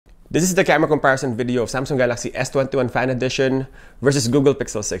This is the camera comparison video of Samsung Galaxy S21 Fan Edition versus Google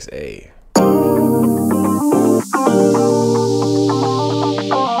Pixel 6a.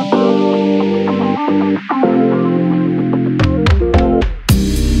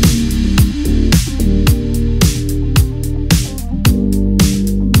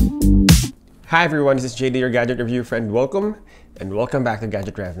 Hi everyone, this is JD, your gadget review friend. Welcome back to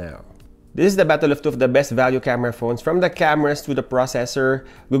GadgetRevNow. This is the battle of two of the best value camera phones, from the cameras to the processor,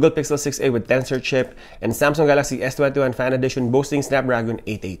 Google Pixel 6a with tensor chip, and Samsung Galaxy S21 Fan Edition boasting Snapdragon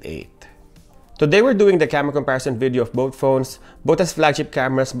 888. Today we're doing the camera comparison video of both phones, both as flagship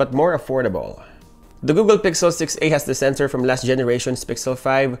cameras but more affordable. The Google Pixel 6a has the sensor from last generation's Pixel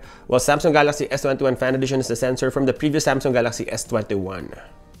 5, while Samsung Galaxy S21 Fan Edition is the sensor from the previous Samsung Galaxy S21.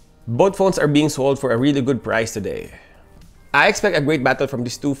 Both phones are being sold for a really good price today. I expect a great battle from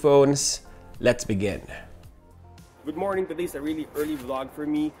these two phones. Let's begin. Good morning, today's a really early vlog for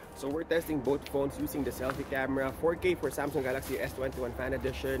me. So we're testing both phones using the selfie camera, 4K for Samsung Galaxy S21 Fan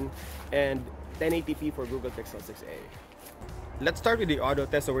Edition and 1080p for Google Pixel 6a. Let's start with the audio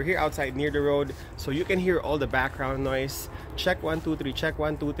test. So we're here outside near the road, so you can hear all the background noise. Check 1 2 3, check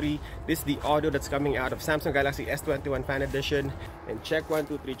 1 2 3. This is the audio that's coming out of Samsung Galaxy S21 Fan Edition. And check 1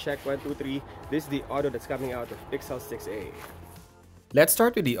 2 3, check 1 2 3. This is the audio that's coming out of Pixel 6a. Let's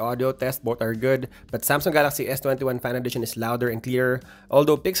start with the audio test. Both are good, but Samsung Galaxy S21 Fan Edition is louder and clearer,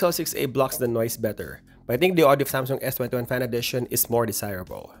 although Pixel 6a blocks the noise better. But I think the audio of Samsung S21 Fan Edition is more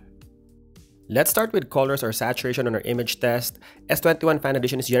desirable. Let's start with colors or saturation on our image test. S21 Fan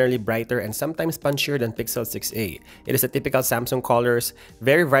Edition is generally brighter and sometimes punchier than Pixel 6a. It is a typical Samsung colors,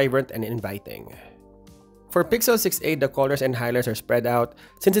 very vibrant and inviting. For Pixel 6a, the colors and highlights are spread out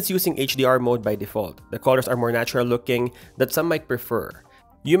since it's using HDR mode by default. The colors are more natural looking that some might prefer.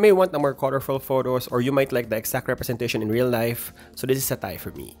 You may want the more colorful photos, or you might like the exact representation in real life, so this is a tie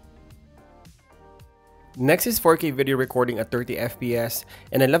for me. Next is 4K video recording at 30 FPS,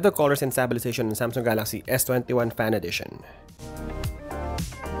 and I love the colors and stabilization in Samsung Galaxy S21 Fan Edition.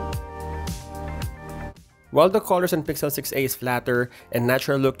 While the colors on Pixel 6a is flatter and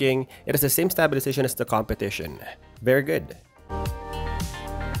natural looking, it has the same stabilization as the competition. Very good.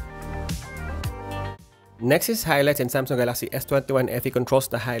 Next is highlights, and Samsung Galaxy S21 FE controls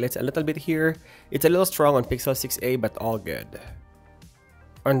the highlights a little bit here. It's a little strong on Pixel 6a, but all good.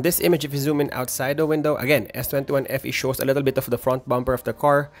 On this image, if you zoom in outside the window, again, S21 FE shows a little bit of the front bumper of the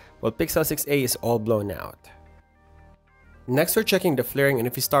car, while Pixel 6a is all blown out. Next, we're checking the flaring, and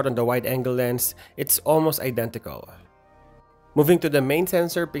if you start on the wide-angle lens, it's almost identical. Moving to the main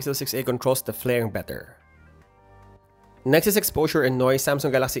sensor, Pixel 6a controls the flaring better. Next is exposure and noise.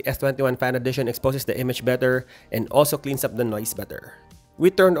 Samsung Galaxy S21 Fan Edition exposes the image better and also cleans up the noise better. We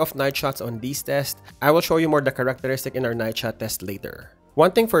turned off night shots on these tests. I will show you more the characteristic in our night shot test later.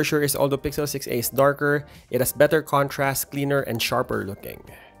 One thing for sure is, although Pixel 6a is darker, it has better contrast, cleaner, and sharper looking.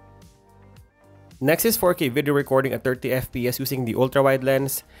 Next is 4K video recording at 30 FPS using the ultra-wide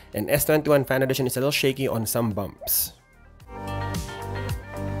lens, and S21 Fan Edition is a little shaky on some bumps.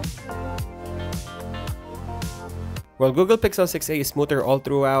 While Google Pixel 6a is smoother all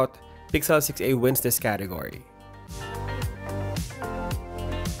throughout, Pixel 6a wins this category.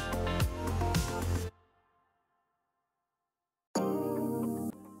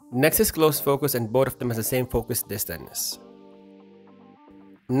 Next is close focus, and both of them has the same focus distance.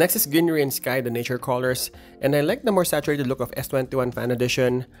 Next is greenery and sky, the nature colors, and I like the more saturated look of S21 Fan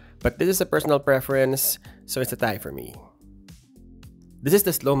Edition, but this is a personal preference, so it's a tie for me. This is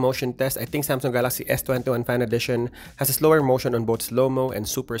the slow motion test. I think Samsung Galaxy S21 Fan Edition has a slower motion on both slow-mo and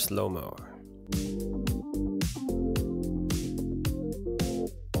super slow-mo.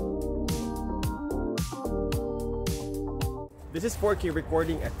 This is 4K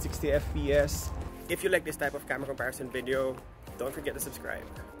recording at 60 FPS. If you like this type of camera comparison video, don't forget to subscribe.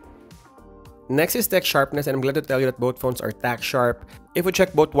 Next is text sharpness, and I'm glad to tell you that both phones are tack sharp. If we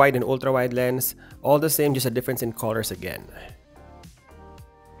check both wide and ultra wide lens, all the same, just a difference in colors again.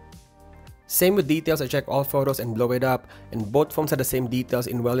 Same with details. I check all photos and blow it up, and both phones have the same details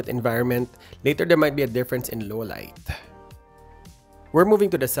in well-lit environment. Later there might be a difference in low light. We're moving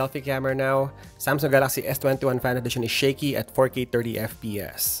to the selfie camera now. Samsung Galaxy S21 Fan Edition is shaky at 4K 30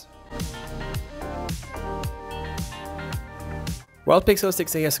 FPS. While Pixel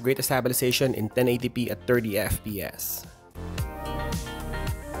 6a has great stabilization in 1080p at 30 FPS.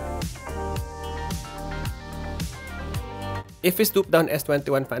 If we stoop down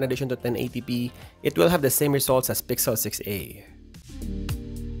S21 Fan Edition to 1080p, it will have the same results as Pixel 6a.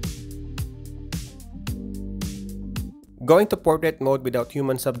 Going to portrait mode without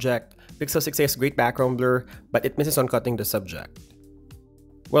human subject, Pixel 6a has great background blur, but it misses on cutting the subject.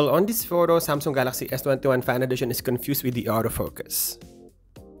 Well, on this photo, Samsung Galaxy S21 Fan Edition is confused with the autofocus.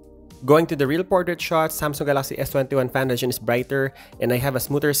 Going to the real portrait shot, Samsung Galaxy S21 Fan Edition is brighter and I have a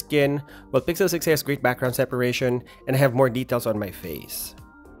smoother skin, while Pixel 6a has great background separation and I have more details on my face.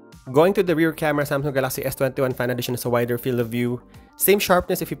 Going to the rear camera, Samsung Galaxy S21 Fan Edition is a wider field of view. Same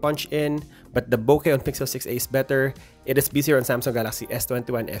sharpness if you punch in, but the bokeh on Pixel 6a is better. It is busier on Samsung Galaxy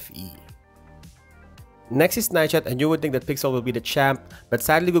S21 FE. Next is night shot, and you would think that Pixel will be the champ, but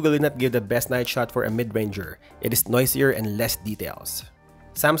sadly Google did not give the best night shot for a mid-ranger. It is noisier and less details.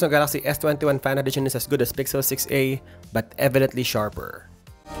 Samsung Galaxy S21 Fan Edition is as good as Pixel 6a, but evidently sharper.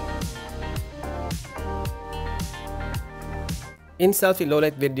 In selfie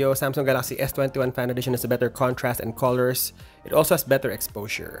low-light video, Samsung Galaxy S21 Fan Edition has a better contrast and colors. It also has better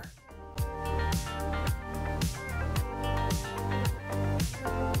exposure.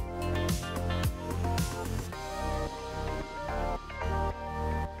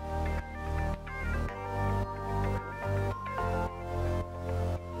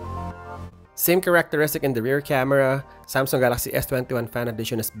 Same characteristic in the rear camera, Samsung Galaxy S21 Fan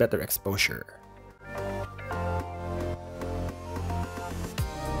Edition has better exposure.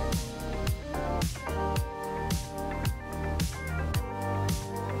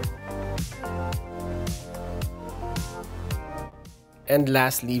 And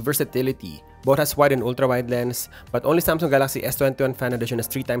lastly, versatility. Both has wide and ultra-wide lens, but only Samsung Galaxy S21 Fan Edition has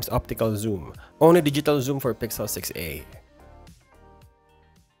 3 times optical zoom. Only digital zoom for Pixel 6a.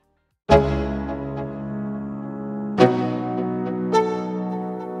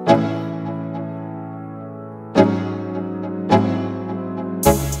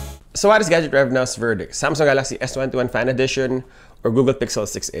 So what is GadgetRevNow's verdict? Samsung Galaxy S21 Fan Edition or Google Pixel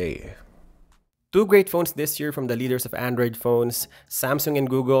 6a? Two great phones this year from the leaders of Android phones, Samsung and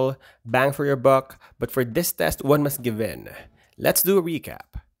Google. Bang for your buck, but for this test, one must give in. Let's do a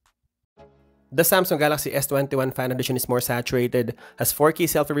recap. The Samsung Galaxy S21 Fan Edition is more saturated, has 4K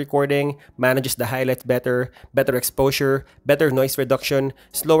selfie recording, manages the highlights better, better exposure, better noise reduction,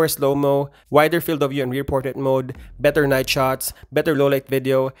 slower slow-mo, wider field of view and rear portrait mode, better night shots, better low-light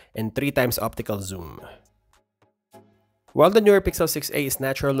video, and 3 times optical zoom. While the newer Pixel 6a is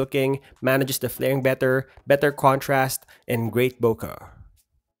natural looking, manages the flaring better, better contrast, and great bokeh.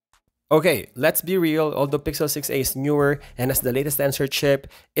 Okay, let's be real, although Pixel 6a is newer and has the latest tensor chip,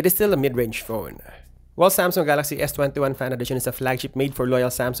 it is still a mid-range phone. While Samsung Galaxy S21 Fan Edition is a flagship made for loyal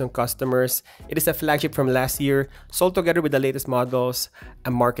Samsung customers, it is a flagship from last year, sold together with the latest models,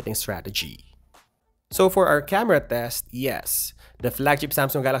 a marketing strategy. So for our camera test, yes, the flagship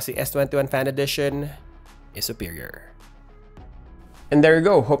Samsung Galaxy S21 Fan Edition is superior. And there you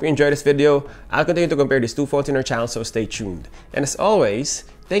go. Hope you enjoyed this video. I'll continue to compare these two phones in our channel, so stay tuned. And as always,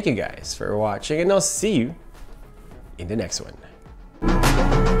 thank you guys for watching, and I'll see you in the next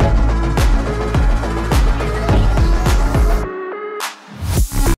one.